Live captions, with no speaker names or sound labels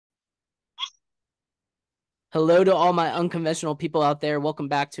Hello to all my unconventional people out there. Welcome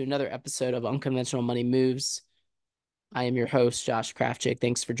back to another episode of Unconventional Money Moves. I am your host, Josh Krafchick.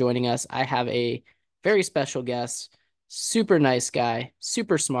 Thanks for joining us. I have a very special guest, super nice guy,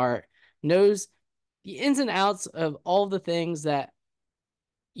 super smart, knows the ins and outs of all the things that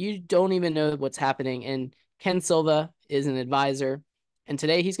you don't even know what's happening. And Ken Silva is an advisor. And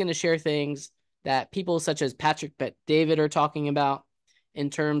today he's going to share things that people such as Patrick Bet David are talking about in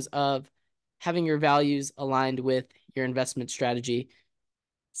terms of having your values aligned with your investment strategy.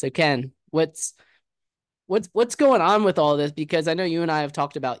 So Ken, what's going on with all this? Because I know you and I have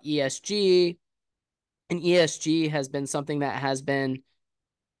talked about ESG, and ESG has been something that has been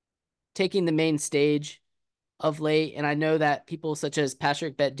taking the main stage of late. And I know that people such as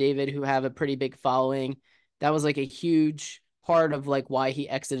Patrick Bet David, who have a pretty big following, that was like a huge part of like why he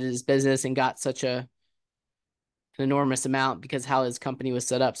exited his business and got such an enormous amount because how his company was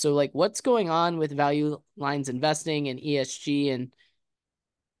set up. So like what's going on with value lines investing and ESG, and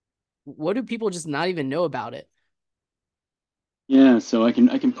what do people just not even know about it? Yeah, so I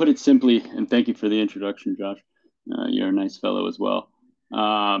can put it simply, and thank you for the introduction, Josh. You're a nice fellow as well.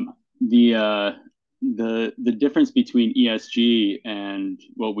 The difference between ESG and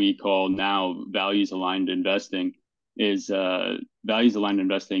what we call now values aligned investing is values aligned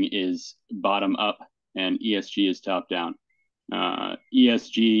investing is bottom up and ESG is top down.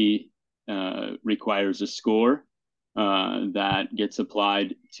 ESG requires a score that gets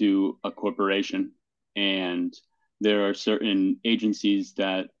applied to a corporation, and there are certain agencies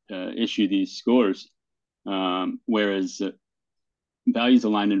that issue these scores, whereas values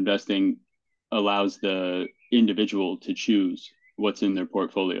aligned investing allows the individual to choose what's in their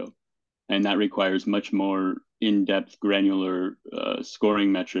portfolio. And that requires much more in depth, granular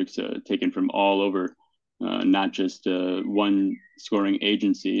scoring metrics taken from all over, not just one scoring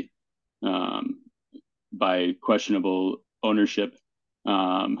agency um, by questionable ownership.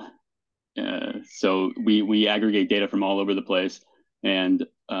 Um, so we aggregate data from all over the place and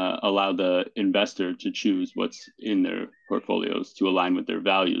allow the investor to choose what's in their portfolios to align with their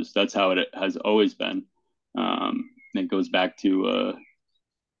values. That's how it has always been. It goes back to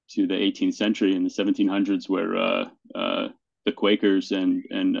the 18th century and the 1700s, where the Quakers and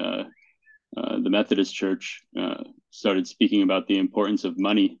the Methodist Church started speaking about the importance of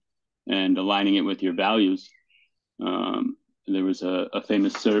money and aligning it with your values. There was a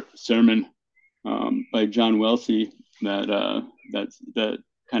famous sermon by John Wellesley that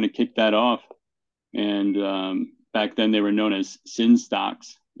kind of kicked that off. And back then they were known as sin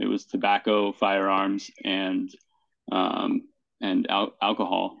stocks. It was tobacco, firearms, um, and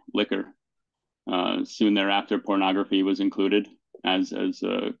alcohol, liquor. Soon thereafter, pornography was included as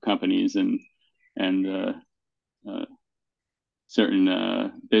companies and uh,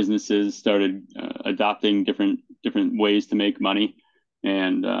 certain businesses started adopting different ways to make money,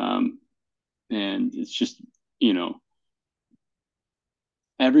 and and it's just, you know,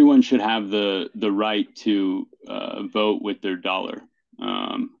 everyone should have the right to vote with their dollar.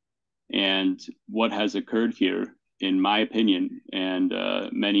 Um, and what has occurred here, in my opinion, and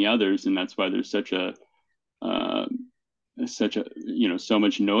many others, and that's why there's uh, such a so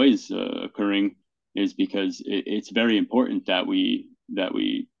much noise occurring, is because it's very important that we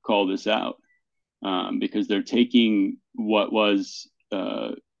call this out, because they're taking what was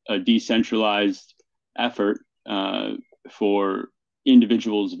a decentralized effort for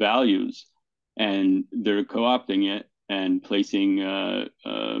individuals' values, and they're co-opting it and placing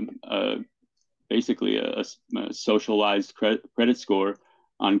basically a socialized credit score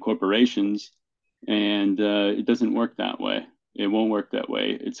on corporations, and it doesn't work that way. It won't work that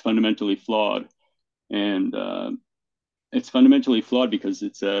way. It's fundamentally flawed, and it's fundamentally flawed because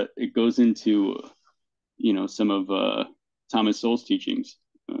it goes into some of Thomas Sowell's teachings,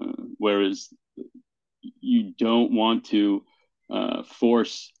 whereas you don't want to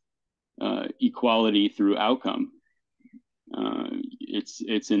force equality through outcome.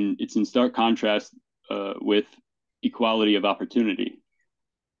 It's in stark contrast with equality of opportunity,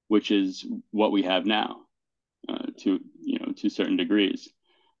 which is what we have now, to certain degrees.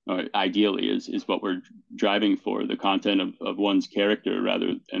 Ideally, is what we're driving for, the content of one's character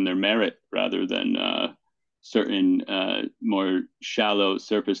rather and their merit, rather than certain more shallow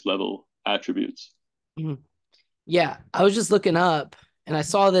surface level attributes. Mhm. Yeah, I was just looking up and I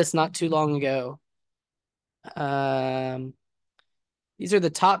saw this not too long ago. Um, these are the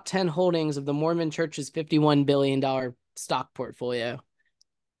top 10 holdings of the Mormon Church's $51 billion stock portfolio.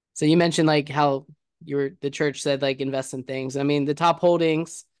 So you mentioned like how the church said like invest in things. I mean, the top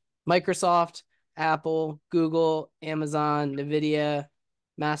holdings: Microsoft, Apple, Google, Amazon, Nvidia,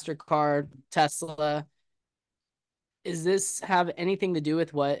 MasterCard, Tesla. Is this have anything to do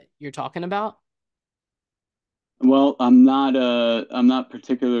with what you're talking about? Well, I'm not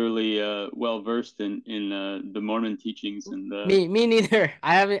particularly well versed in the Mormon teachings and the Me neither.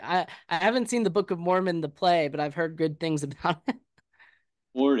 I haven't seen the Book of Mormon the play, but I've heard good things about it.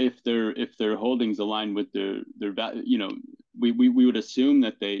 or if their holdings align with their you know, we would assume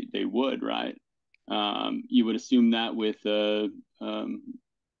that they would, right? You would assume that with um,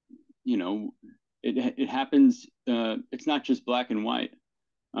 you know, it happens. It's not just black and white.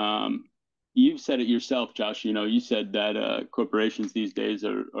 Um, you've said it yourself, Josh. You know, you said that corporations these days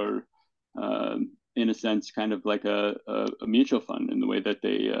are in a sense, kind of like a mutual fund in the way that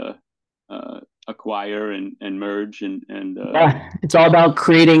they acquire and merge and Yeah, it's all about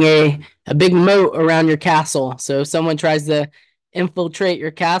creating a big moat around your castle. So if someone tries to infiltrate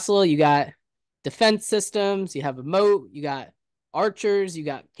your castle, you got defense systems, you have a moat, you got archers, you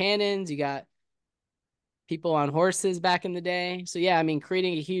got cannons, you got people on horses back in the day. So yeah, I mean,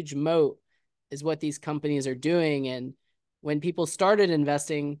 creating a huge moat is what these companies are doing. And when people started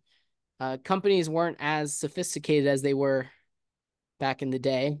investing, companies weren't as sophisticated as they were back in the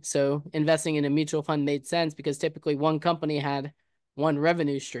day. So investing in a mutual fund made sense because typically one company had one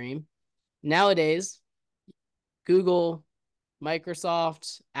revenue stream. Nowadays, Google,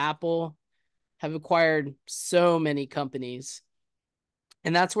 Microsoft, Apple have acquired so many companies.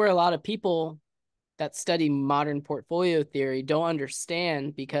 And that's where a lot of people that study modern portfolio theory don't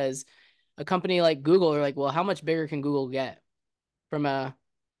understand, because a company like Google are like, well, how much bigger can Google get from a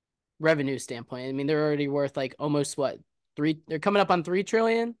revenue standpoint? I mean, they're already worth like almost what, three, they're coming up on 3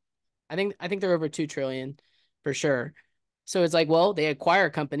 trillion. I think they're over 2 trillion for sure. So it's like, well, they acquire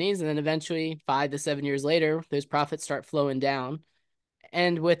companies and then eventually 5 to 7 years later, those profits start flowing down.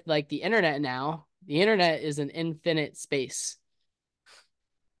 And with like the internet now, the internet is an infinite space.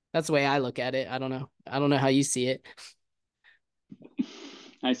 That's the way I look at it. I don't know. I don't know how you see it.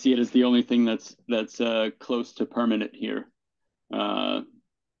 I see it as the only thing that's close to permanent here. Uh,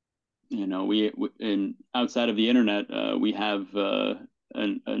 you know, we in outside of the internet, we have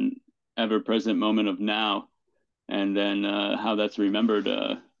an ever present moment of now, and then how that's remembered,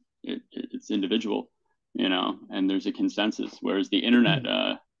 it's individual, you know, and there's a consensus. Whereas the internet,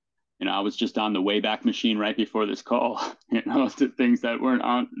 you know, I was just on the Wayback Machine right before this call, you know, to things that weren't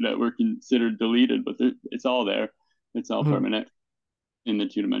on that were considered deleted, but it's all there. It's all permanent in the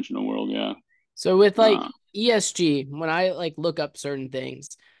two dimensional world. Yeah. So with Uh, like ESG, when I like look up certain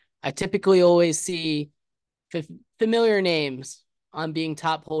things, I typically always see f familiar names on being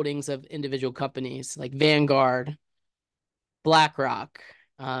top holdings of individual companies like Vanguard, BlackRock.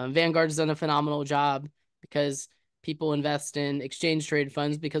 Vanguard's done a phenomenal job because people invest in exchange trade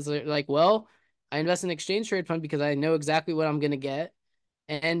funds because they're like, well, I invest in exchange trade fund because I know exactly what I'm going to get,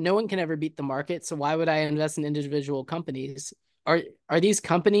 and no one can ever beat the market. So why would I invest in individual companies? Are are these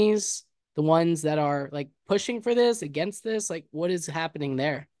companies the ones that are like pushing for this, against this? Like, what is happening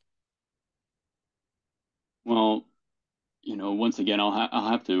there? well, you know, once again, I'll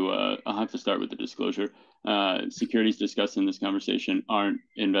have to start with the disclosure. Securities discussed in this conversation aren't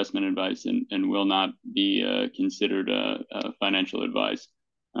investment advice and will not be considered financial advice.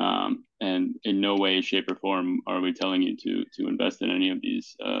 And in no way, shape, or form are we telling you to invest in any of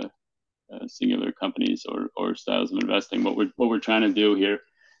these singular companies or styles of investing. What we're trying to do here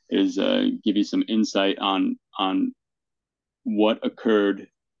is give you some insight on what occurred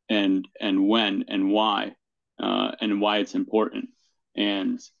and when and why it's important.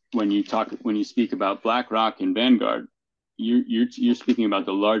 And when you speak about BlackRock and Vanguard, you're speaking about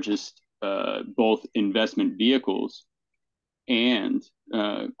the largest both investment vehicles and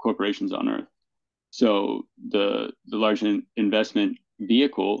corporations on earth. So the large investment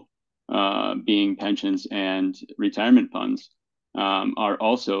vehicle, being pensions and retirement funds, are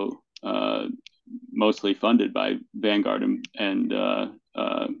also mostly funded by Vanguard and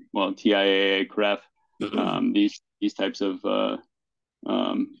well, TIAA, CREF, these types of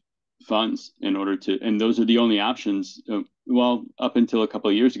um, funds in order to, and those are the only options. Well, up until a couple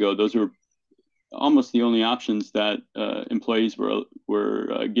of years ago, those were almost the only options that employees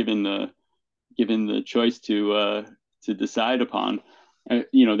were given the choice to decide upon.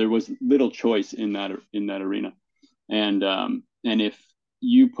 You know, there was little choice in that arena, and if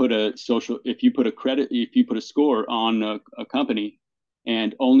you put a credit, if you put a score on a company,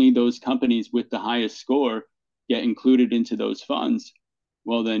 and only those companies with the highest score get included into those funds,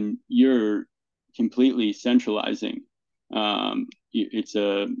 well, then you're completely centralizing. It's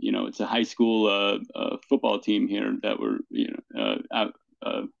a, you know, it's a high school football team here that were, you know, out,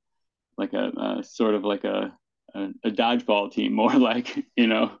 like a sort of like a dodgeball team, more like, you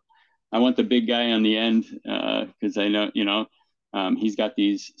know, I want the big guy on the end because I know, he's got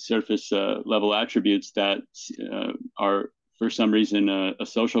these surface level attributes that are, for some reason, a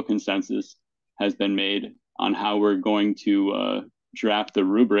social consensus has been made on how we're going to draft the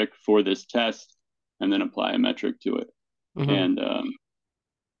rubric for this test and then apply a metric to it. Mm-hmm. And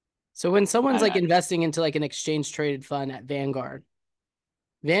So when someone's like I investing into like an exchange traded fund at Vanguard,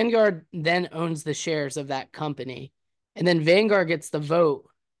 Vanguard then owns the shares of that company, and then Vanguard gets the vote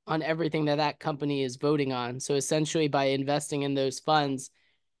on everything that that company is voting on. So essentially, by investing in those funds,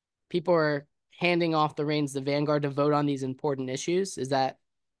 people are handing off the reins to Vanguard to vote on these important issues. Is that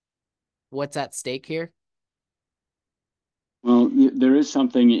what's at stake here? Well, there is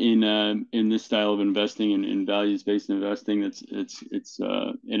something in this style of investing and in values based investing it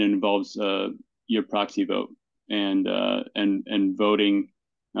involves your proxy vote and voting.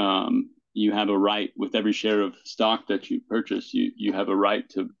 You have a right with every share of stock that you purchase. You have a right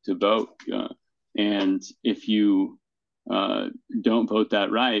to vote, and if you don't vote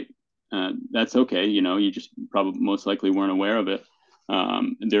that right, that's okay. You just probably most likely weren't aware of it.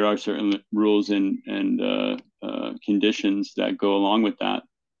 There are certain rules and conditions that go along with that.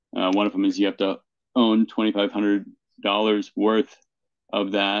 One of them is you have to own $2,500 worth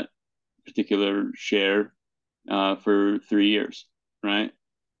of that particular share for 3 years, right?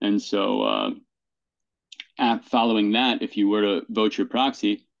 And so, following that, if you were to vote your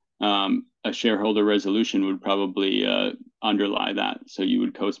proxy, a shareholder resolution would probably underlie that. So you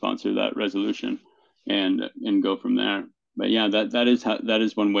would co-sponsor that resolution and go from there. But yeah, that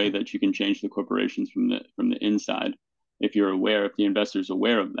is one way that you can change the corporations from the inside if you're aware, if the investor's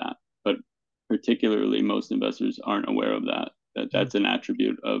aware of that. But particularly, most investors aren't aware of that. That's an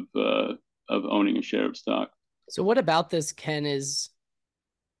attribute of owning a share of stock. So what about this, Ken,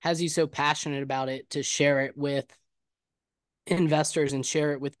 has you so passionate about it to share it with investors and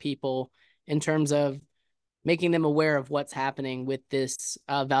share it with people in terms of making them aware of what's happening with this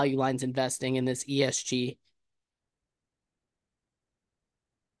value lines investing in this ESG?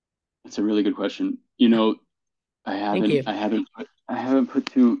 That's a really good question. I Thank haven't you. I haven't I haven't put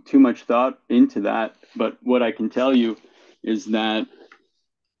too much thought into that, but what I can tell you is that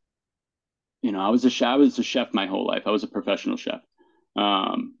I was a chef my whole life. I was a professional chef,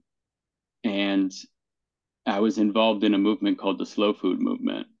 um, and I was involved in a movement called the slow food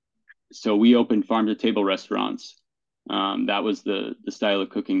movement. So we opened farm to table restaurants. That was the style of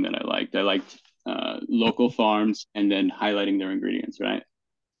cooking that I liked. I liked local farms and then highlighting their ingredients, right?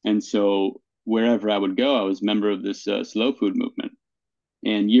 And so wherever I would go, I was a member of this slow food movement.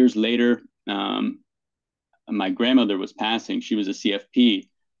 And years later, my grandmother was passing. She was a CFP.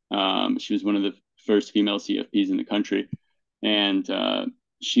 She was one of the first female CFPs in the country. And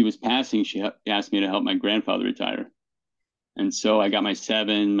she was passing. She asked me to help my grandfather retire. And so I got my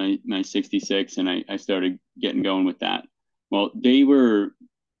 7, my 66, and I started getting going with that. Well, they were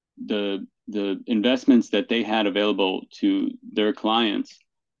the investments that they had available to their clients.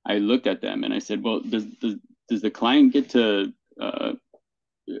 I looked at them and I said, well, does the client get to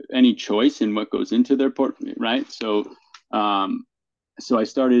any choice in what goes into their portfolio, right? So I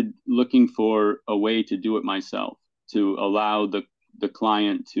started looking for a way to do it myself, to allow the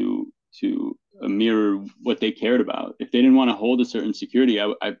client to mirror what they cared about. If they didn't want to hold a certain security,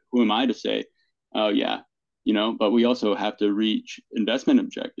 who am I to say, oh yeah, but we also have to reach investment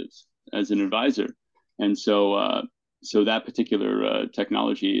objectives as an advisor. And so that particular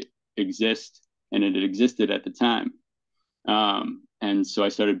technology exists, and it existed at the time. And so I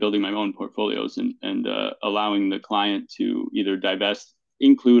started building my own portfolios and allowing the client to either divest,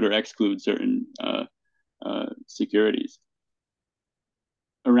 include, or exclude certain securities.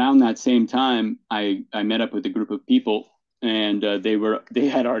 Around that same time, I met up with a group of people, and they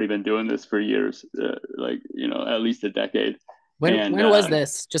had already been doing this for years, at least a decade. And When was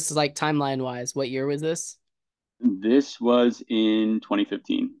this? Just like timeline wise, what year was this? this was in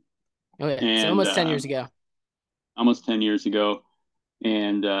 2015, Okay, so and almost 10 years ago. almost 10 years ago.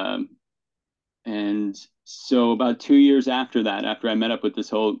 And so about 2 years after that, after I met up with this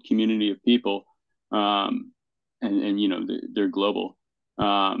whole community of people, um, and they're global,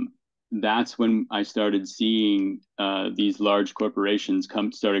 that's when I started seeing these large corporations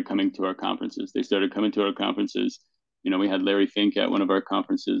started coming to our conferences. They started coming to our conferences. We had Larry Fink at one of our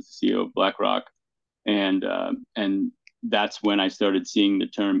conferences, the CEO of BlackRock, and that's when I started seeing the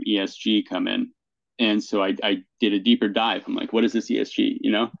term ESG come in. And so I did a deeper dive. I'm like, what is this ESG?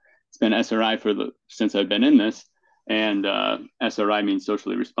 It's been SRI since I've been in this, and SRI means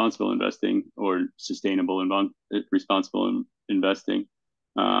socially responsible investing or sustainable and responsible investing.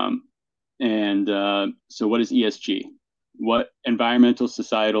 And so, what is ESG? what environmental,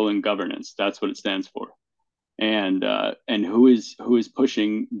 societal, and governance. That's what it stands for. And who is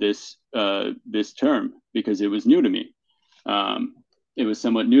pushing this term, because it was new to me. It was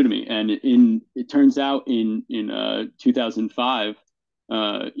somewhat new to me, and it turns out in 2005,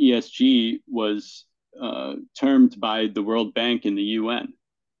 ESG was termed by the World Bank and the UN,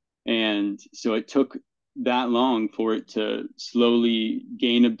 and so it took that long for it to slowly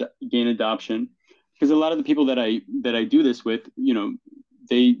gain adoption. Because a lot of the people that I do this with,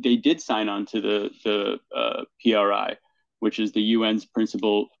 they did sign on to the PRI, which is the UN's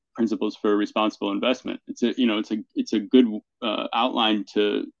principles for responsible investment. It's a good outline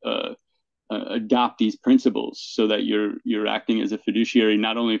to adopt these principles, so that you're acting as a fiduciary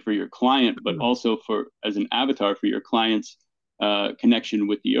not only for your client, but also for as an avatar for your client's connection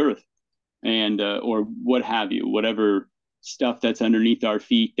with the earth, and or what have you, whatever stuff that's underneath our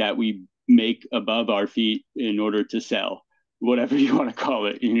feet that we make above our feet in order to sell, whatever you want to call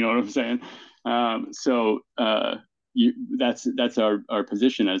it. You know what I'm saying? That's our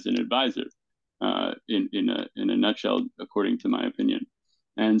position as an advisor, in a nutshell, according to my opinion.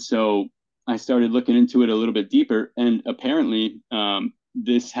 And so I started looking into it a little bit deeper, and apparently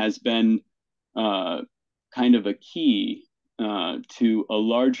this has been kind of a key to a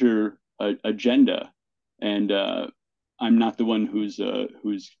larger agenda. And I'm not the one who's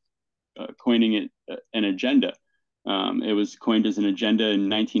coining it an agenda. It was coined as an agenda in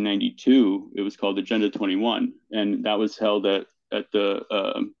 1992. It was called Agenda 21, and that was held at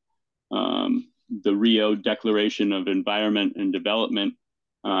the Rio Declaration of Environment and Development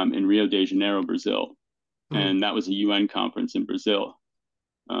in Rio de Janeiro, Brazil, and that was a UN conference in Brazil.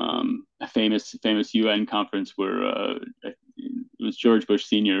 A famous UN conference where it was George Bush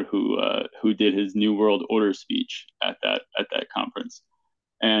Sr. who did his New World Order speech at that conference.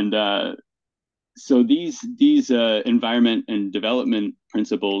 And so these environment and development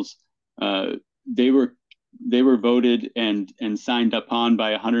principles, they were voted and signed upon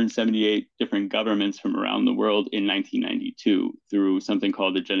by 178 different governments from around the world in 1992 through something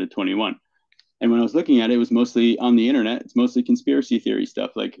called Agenda 21. And when I was looking at it, it was mostly on the internet. It's mostly conspiracy theory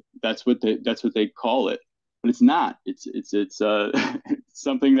stuff. Like that's what they call it, but it's not. It's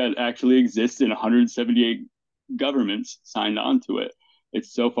something that actually exists in 178 governments signed on to it.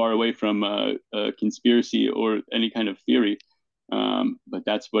 It's so far away from a conspiracy or any kind of theory, but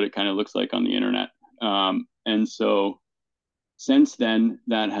that's what it kind of looks like on the internet. And so since then,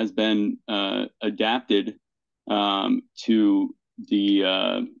 that has been adapted to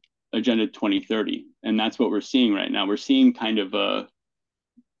the Agenda 2030, and that's what we're seeing right now. We're seeing kind of a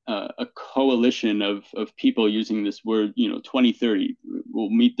coalition of people using this word. 2030. We'll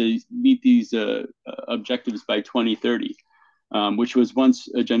meet these objectives by 2030, which was once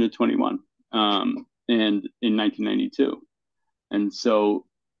Agenda 21, and in 1992, and so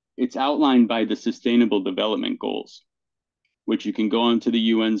it's outlined by the Sustainable Development Goals, which you can go onto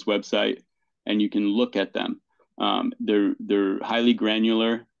the UN's website and you can look at them. They're highly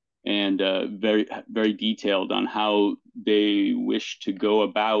granular and very very detailed on how they wish to go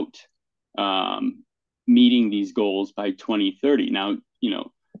about meeting these goals by 2030. Now,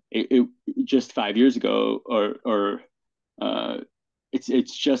 it just 5 years ago, or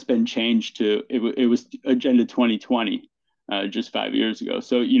it's just been changed to it was Agenda 2020 just 5 years ago.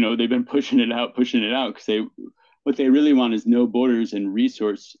 So they've been pushing it out because what they really want is no borders and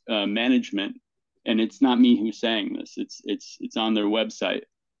resource management. And it's not me who's saying this. It's on their website.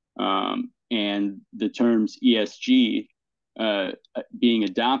 And the terms ESG being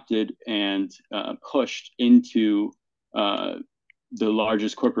adopted and pushed into the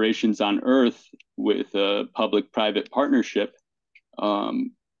largest corporations on earth with a public-private partnership.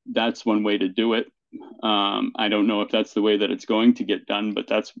 That's one way to do it. I don't know if that's the way that it's going to get done, but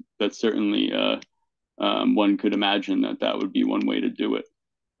that's certainly one could imagine that would be one way to do it.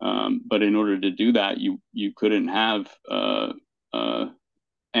 But in order to do that, you couldn't have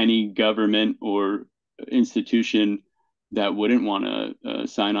any government or institution that wouldn't want to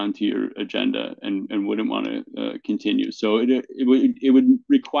sign on to your agenda and wouldn't want to continue. So it would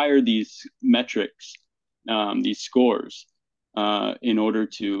require these metrics, these scores, in order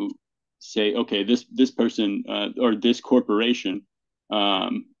to say, okay, this person or this corporation,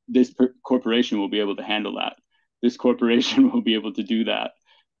 corporation will be able to handle that. This corporation will be able to do that.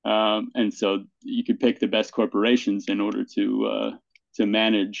 And so you could pick the best corporations in order to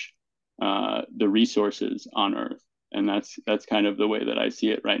manage the resources on Earth. And that's kind of the way that I see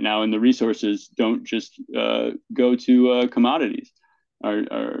it right now. And the resources don't just go to commodities.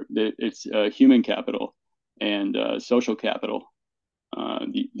 It's human capital and social capital.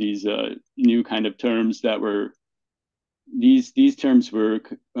 These new kind of terms that were these terms were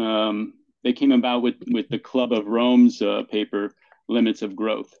they came about with the Club of Rome's paper, Limits of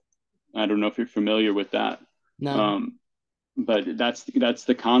Growth. I don't know if you're familiar with that. No. Um, but that's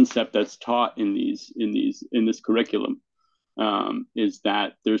the concept that's taught in this curriculum, is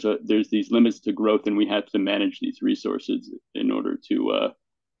that there's these limits to growth, and we have to manage these resources in order to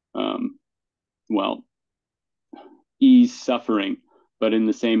um, well, ease suffering. But in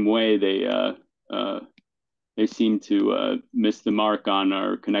the same way, they seem to miss the mark on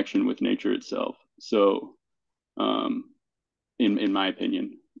our connection with nature itself. So, um, in my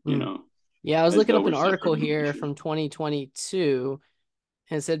opinion, Hmm. Yeah, I was as looking though up an we're article suffering in here nature. from 2022,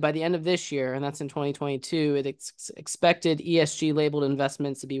 and it said by the end of this year, and that's in 2022, expected ESG labeled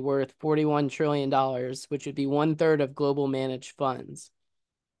investments to be worth $41 trillion, which would be 1/3 of global managed funds.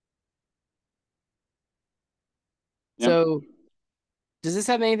 Yep. So, does this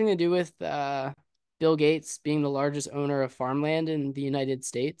have anything to do with Bill Gates being the largest owner of farmland in the United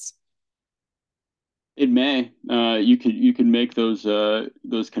States? It may. You could make those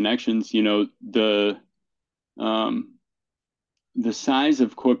connections. Um, the size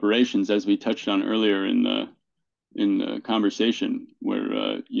of corporations, as we touched on earlier in the conversation,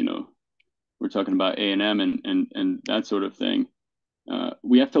 where we're talking about A&M and that sort of thing.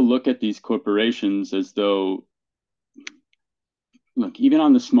 We have to look at these corporations as though, look, even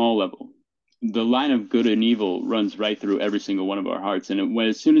on the small level, the line of good and evil runs right through every single one of our hearts. And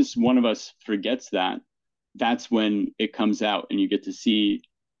as soon as one of us forgets that, that's when it comes out, and you get to see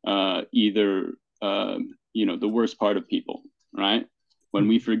either the worst part of people, right? When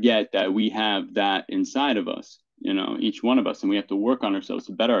we forget that we have that inside of us, each one of us, and we have to work on ourselves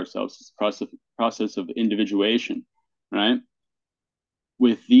to better ourselves. It's a process of individuation, right?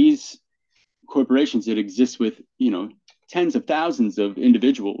 With these corporations, it exists with tens of thousands of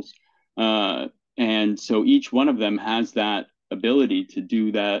individuals, and so each one of them has that ability to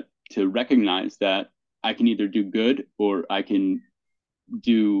do that, to recognize that I can either do good or I can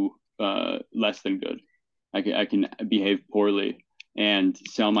do less than good. I can behave poorly and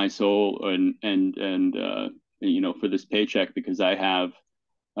sell my soul and for this paycheck because I have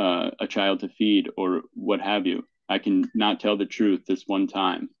a child to feed or what have you. I can not tell the truth this one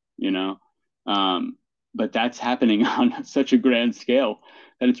time, you know. Um, but that's happening on such a grand scale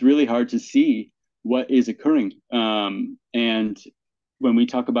that it's really hard to see what is occurring. And when we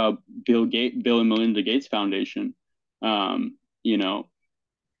talk about Bill and Melinda Gates Foundation, um, you know,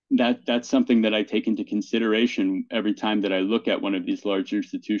 that's something that I take into consideration every time that I look at one of these large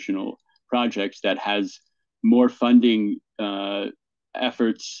institutional projects that has more funding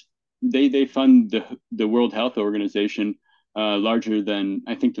efforts. They fund the World Health Organization larger than,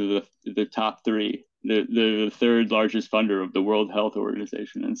 I think, the top three, the third largest funder of the World Health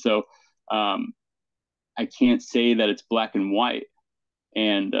Organization, and so um, I can't say that it's black and white,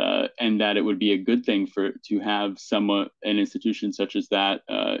 and that it would be a good thing for to have an institution such as that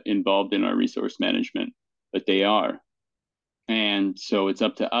involved in our resource management, but they are, and so it's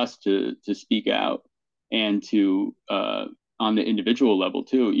up to us to speak out and to on the individual level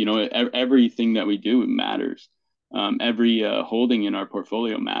too. Everything that we do matters. Every holding in our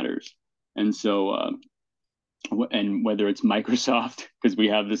portfolio matters, and so. And whether it's Microsoft, because we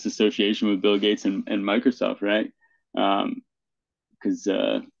have this association with Bill Gates and Microsoft, right? Because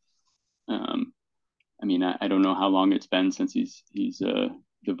um, I mean, I don't know how long it's been since he's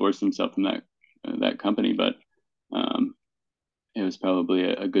divorced himself from that company, but um, it was probably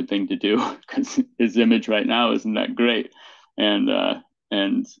a good thing to do because his image right now isn't that great, and a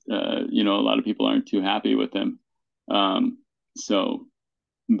lot of people aren't too happy with him. Um, so,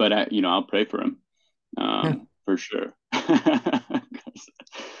 but I'll pray for him for sure.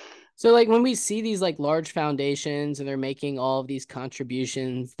 So like when we see these like large foundations and they're making all of these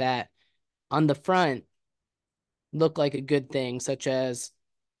contributions that on the front look like a good thing, such as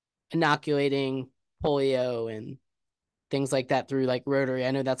inoculating polio and things like that through like Rotary.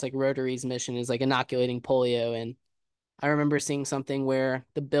 I know that's like Rotary's mission is like inoculating polio. And I remember seeing something where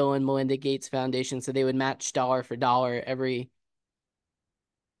the Bill and Melinda Gates Foundation said they would match dollar for dollar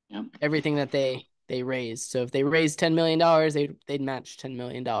Yeah. everything that they raised. So if they raised $10 million, they'd match $10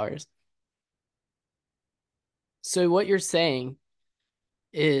 million. So what you're saying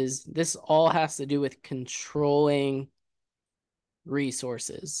is this all has to do with controlling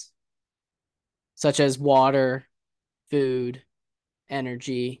resources such as water, food,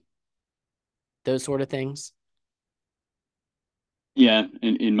 energy, those sort of things. Yeah,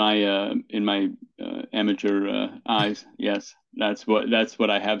 in my amateur eyes, yes, that's what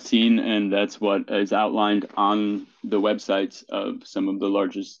I have seen, and that's what is outlined on the websites of some of the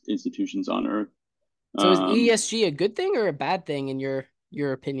largest institutions on earth. So is Um, ESG a good thing or a bad thing in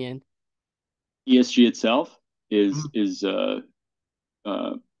your opinion? ESG itself is Mhm. is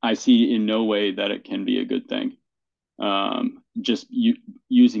I see in no way that it can be a good thing. Just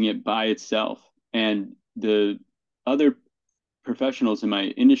using it by itself, and the other professionals in my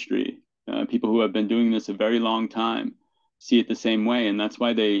industry, people who have been doing this a very long time, see it the same way, and that's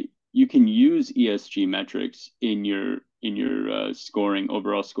why they you can use ESG metrics in your scoring,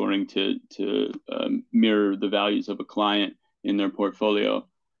 overall scoring, to mirror the values of a client in their portfolio.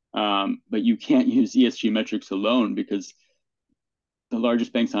 But you can't use ESG metrics alone because the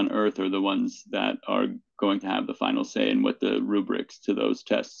largest banks on earth are the ones that are going to have the final say in what the rubrics to those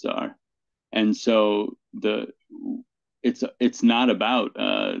tests are. And so it's not about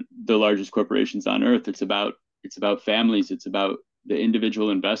the largest corporations on earth. It's about families. It's about the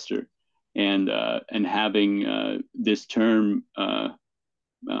individual investor, and having this term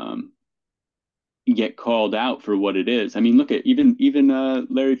um, get called out for what it is. I mean, look at even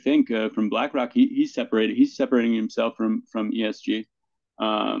Larry Fink from BlackRock. He's separating himself from ESG,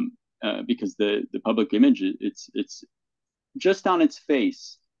 because the public image, it's just on its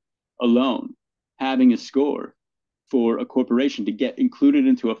face alone, having a score for a corporation to get included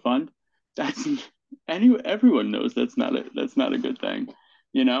into a fund, that's everyone knows that's not a good thing,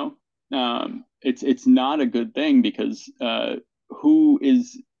 you know. It's not a good thing because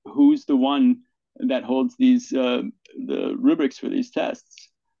who's the one that holds these the rubrics for these tests?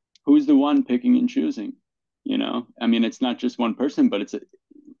 Who's the one picking and choosing? You know, I mean, it's not just one person, but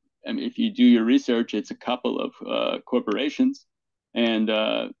I mean, if you do your research, it's a couple of corporations, and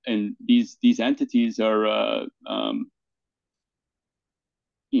these entities are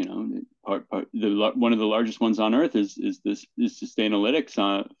you know, one of the largest ones on earth is Sustainalytics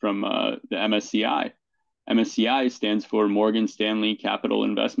from the MSCI. MSCI stands for Morgan Stanley Capital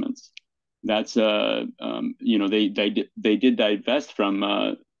Investments. That's you know, they did divest from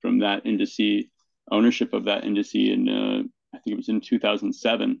that indice, ownership of that indice in I think it was in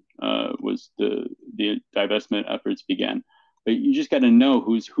 2007 was the divestment efforts began. But you just got to know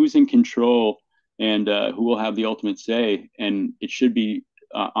who's in control, and who will have the ultimate say, and it should be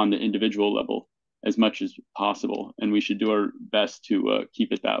on the individual level as much as possible, and we should do our best to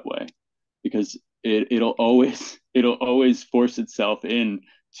keep it that way, because it'll always force itself in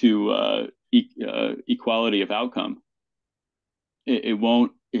to equality of outcome. It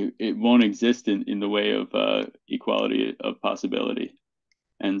won't exist in the way of equality of possibility,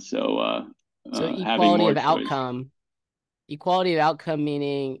 and so So having more choice. equality of outcome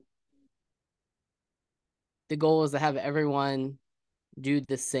meaning the goal is to have everyone do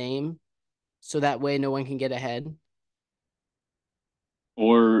the same so that way no one can get ahead.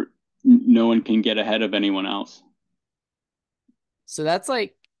 Or no one can get ahead of anyone else. So that's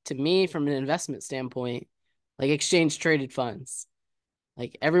like, to me, from an investment standpoint, like exchange traded funds.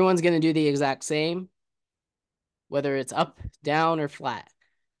 Like everyone's going to do the exact same, whether it's up, down, or flat,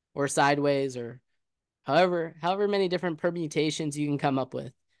 or sideways, or however many different permutations you can come up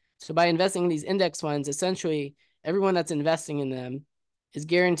with. So by investing in these index funds, essentially everyone that's investing in them is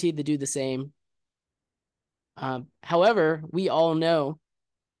guaranteed to do the same. However, we all know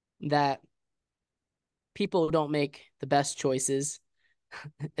that people don't make the best choices,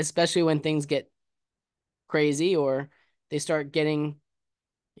 especially when things get crazy or they start getting,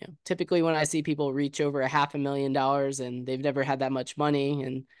 typically when I see people reach over $500,000 and they've never had that much money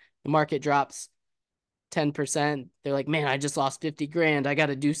and the market drops 10%, they're like, man, I just lost 50 grand. I got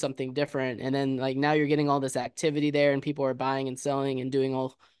to do something different. And then like now you're getting all this activity there and people are buying and selling and doing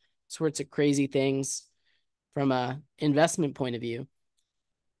all sorts of crazy things from a investment point of view.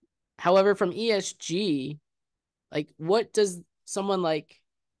 However, from ESG, like what does someone like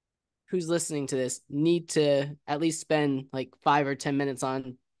who's listening to this need to at least spend like 5 or 10 minutes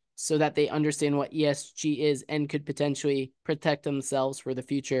on so that they understand what ESG is and could potentially protect themselves for the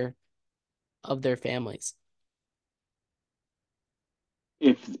future of their families?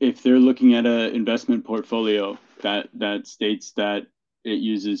 If they're looking at an investment portfolio that states that it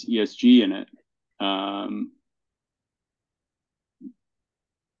uses ESG in it,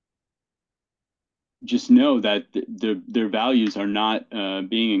 just know that their values are not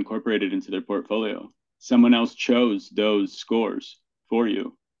being incorporated into their portfolio. Someone else chose those scores for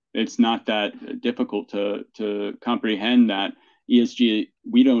you. It's not that difficult to comprehend that ESG.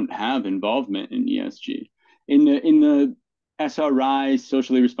 We don't have involvement in ESG in the SRI,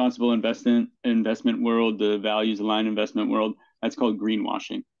 socially responsible investment world, the values aligned investment world. That's called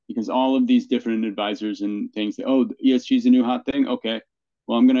greenwashing, because all of these different advisors and things say, oh, ESG is a new hot thing. Okay,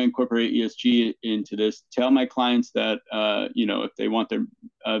 well, I'm going to incorporate ESG into this. Tell my clients that, you know, if they want their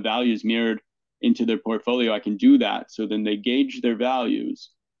values mirrored into their portfolio, I can do that. So then they gauge their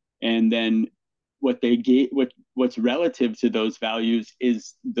values, and then what's relative to those values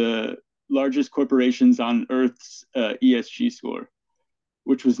is the largest corporations on Earth's ESG score,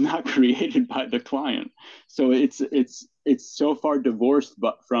 which was not created by the client. So it's so far divorced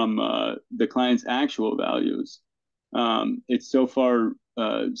from the client's actual values. It's so far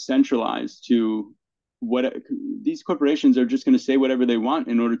centralized to what these corporations are just going to say whatever they want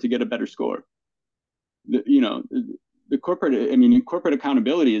in order to get a better score. The corporate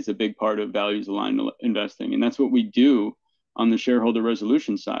accountability is a big part of values aligned investing, and that's what we do on the shareholder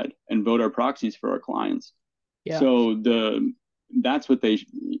resolution side and vote our proxies for our clients. Yeah. So that's what they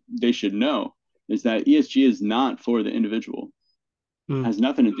should know, is that ESG is not for the individual. It has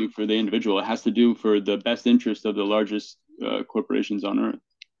nothing to do for the individual. It has to do for the best interest of the largest corporations on Earth.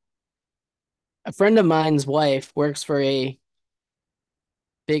 A friend of mine's wife works for a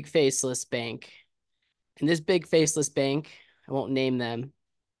big faceless bank. And this big faceless bank, I won't name them,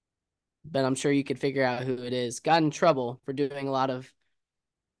 but I'm sure you could figure out who it is, got in trouble for doing a lot of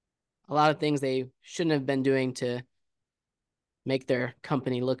things they shouldn't have been doing to make their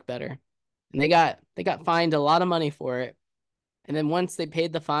company look better. And they got fined a lot of money for it. And then once they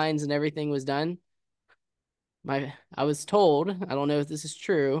paid the fines and everything was done, I was told, I don't know if this is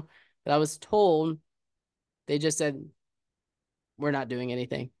true, but I was told they just said, we're not doing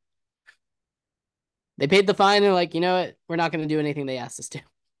anything. They paid the fine and they're like, you know what? We're not going to do anything they asked us to.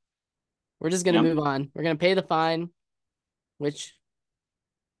 We're just going to move on. We're going to pay the fine, which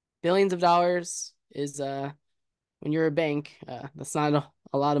billions of dollars is, when you're a bank, that's not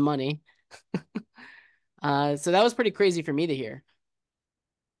a lot of money. So that was pretty crazy for me to hear.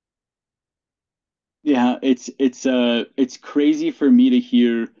 Yeah, it's crazy for me to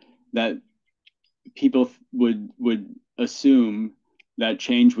hear that people would assume that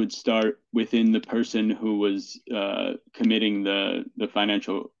change would start within the person who was committing the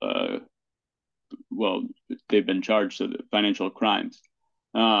financial well, they've been charged, so the financial crimes.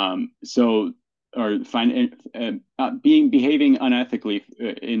 So or behaving unethically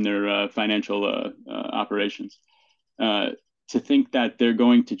in their financial operations. To think that they're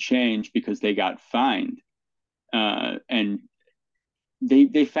going to change because they got fined, and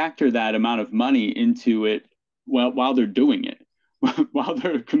they factor that amount of money into it while they're doing it, while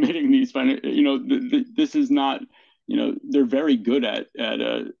they're committing these this is not, they're very good at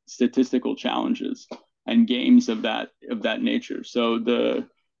statistical challenges and games of that nature. So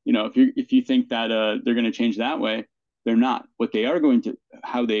if you think that they're going to change that way, they're not. What they are going to,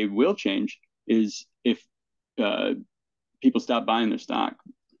 how they will change is if people stop buying their stock.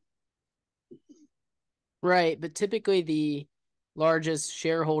 Right, but typically the largest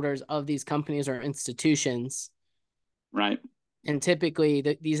shareholders of these companies are institutions. Right. And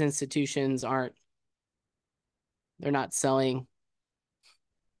typically these institutions they're not selling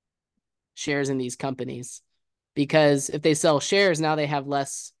shares in these companies, because if they sell shares, now they have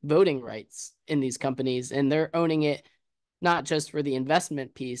less voting rights in these companies, and they're owning it not just for the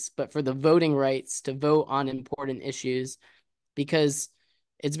investment piece, but for the voting rights to vote on important issues, because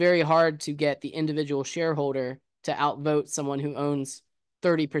it's very hard to get the individual shareholder to outvote someone who owns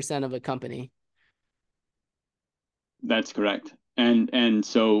 30% of a company. That's correct. And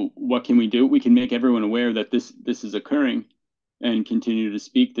so what can we do? We can make everyone aware that this is occurring and continue to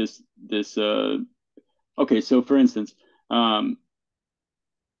speak this. Okay, so for instance,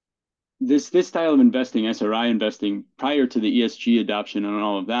 this style of investing, SRI investing, prior to the ESG adoption and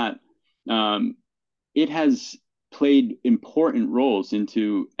all of that, it has played important roles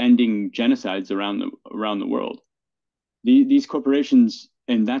into ending genocides around the world. These corporations,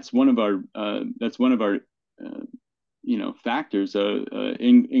 and that's one of our factors,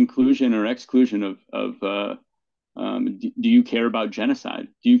 inclusion or exclusion of do you care about genocide?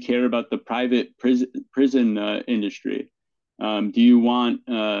 Do you care about the private prison industry? Do you want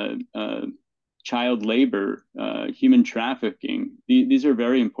child labor, human trafficking? These are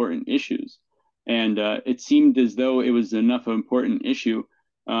very important issues. And it seemed as though it was enough of an important issue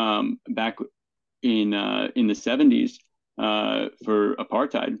back in the 70s for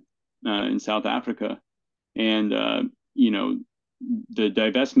apartheid in South Africa. And, the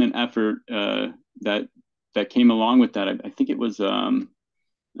divestment effort that came along with that, I think it was, he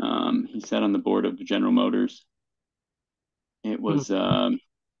sat on the board of General Motors. It was, when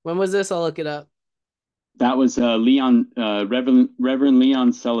was this? I'll look it up. That was Reverend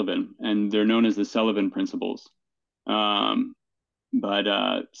Leon Sullivan, and they're known as the Sullivan Principles. So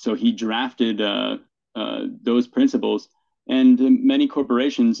he drafted those principles, and many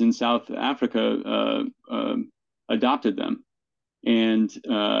corporations in South Africa adopted them. and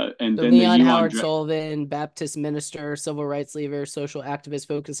The then the Leon yuan. Howard Sullivan, Baptist minister, civil rights leader, social activist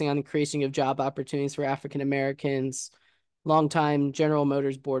focusing on the creation of job opportunities for African Americans, longtime General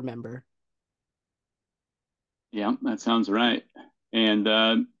Motors board member. Yeah, that sounds right. And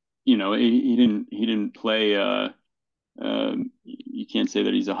he didn't play. You can't say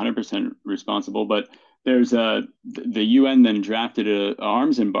that he's 100% responsible, but there's the UN then drafted a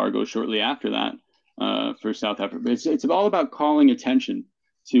arms embargo shortly after that for South Africa. It's all about calling attention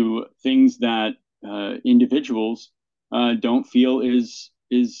to things that individuals don't feel is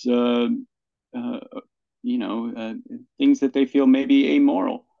uh, things that they feel may be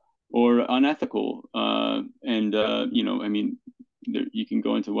amoral or unethical. I mean, you can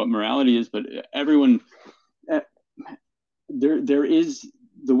go into what morality is, but everyone uh, there is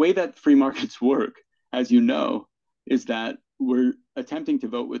the way that free markets work, as you know, is that we're attempting to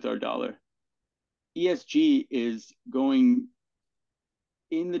vote with our dollar. ESG is going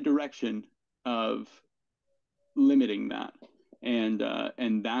in the direction of limiting that, and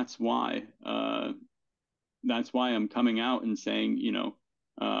that's why I'm coming out and saying,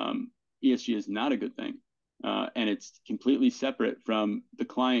 ESG is not a good thing, and it's completely separate from the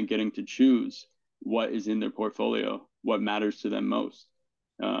client getting to choose what is in their portfolio, what matters to them most,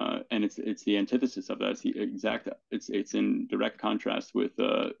 and it's the antithesis of that. It's the exact. It's in direct contrast with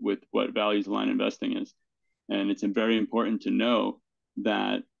what values aligned investing is, and it's very important to know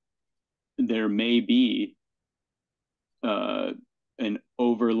that there may be uh, an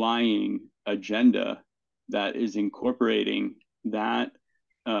overlying agenda that is incorporating those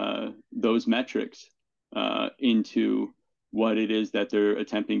metrics into what it is that they're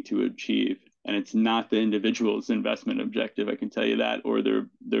attempting to achieve. And it's not the individual's investment objective, I can tell you that, or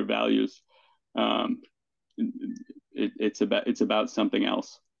their values. Um, it's about something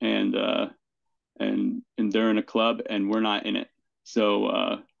else, and they're in a club and we're not in it.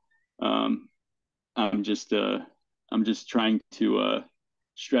 So um, I'm just uh, I'm just trying to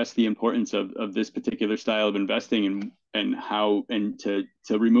stress the importance of this particular style of investing, and how, and to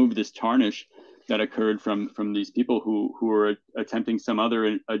remove this tarnish that occurred from these people who are attempting some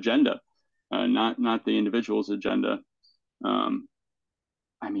other agenda, not the individual's agenda. Um,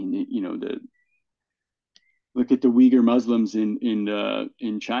 I mean, the look at the Uyghur Muslims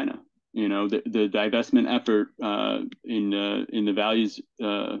in China. The divestment effort in the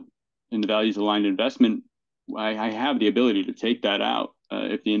values aligned investment. I have the ability to take that out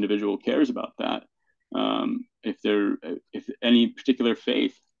if the individual cares about that. If any particular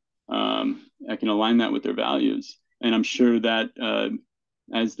faith, I can align that with their values, and I'm sure that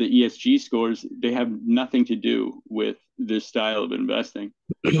as the ESG scores, they have nothing to do with this style of investing,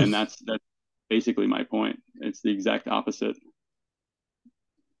 and that's basically my point. It's the exact opposite.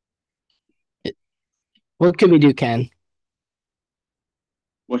 What can we do, Ken?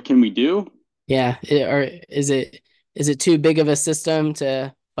 What can we do? Yeah, or is it too big of a system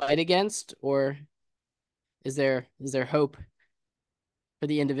to fight against, or is there hope for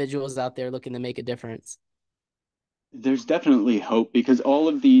the individuals out there looking to make a difference? There's definitely hope, because all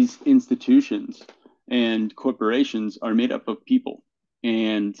of these institutions and corporations are made up of people,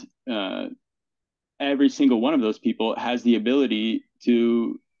 and every single one of those people has the ability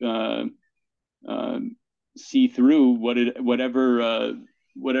to see through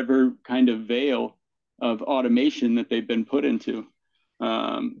whatever kind of veil of automation that they've been put into,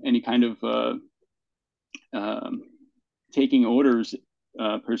 any kind of um, taking orders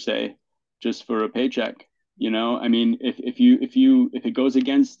per se, just for a paycheck. I mean, if it goes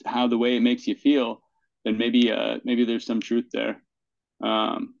against how the way it makes you feel, then maybe there's some truth there.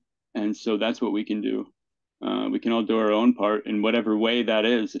 And so that's what we can do. We can all do our own part in whatever way that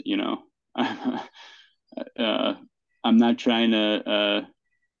is. uh, I'm not trying to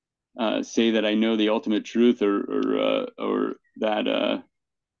say that I know the ultimate truth, or that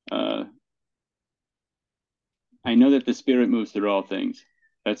I know that the spirit moves through all things.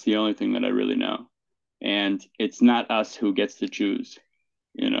 That's the only thing that I really know. And it's not us who gets to choose,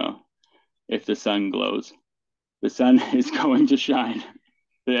 you know, if the sun glows. The sun is going to shine,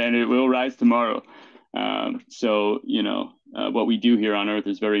 and it will rise tomorrow. What we do here on earth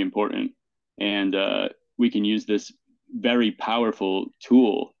is very important. And we can use this very powerful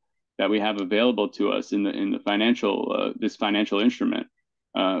tool that we have available to us in the this financial instrument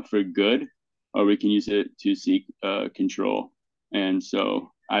for good, or we can use it to seek control. And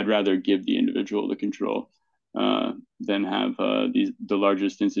so I'd rather give the individual the control than have the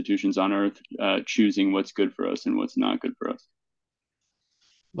largest institutions on earth choosing what's good for us and what's not good for us.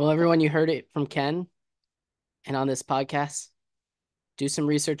 Well, everyone, you heard it from Ken and on this podcast. Do some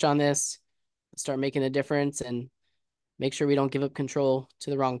research on this, start making a difference, and make sure we don't give up control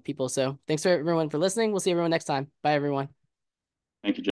to the wrong people. So thanks for everyone for listening. We'll see everyone next time. Bye, everyone. Thank you, Jeff.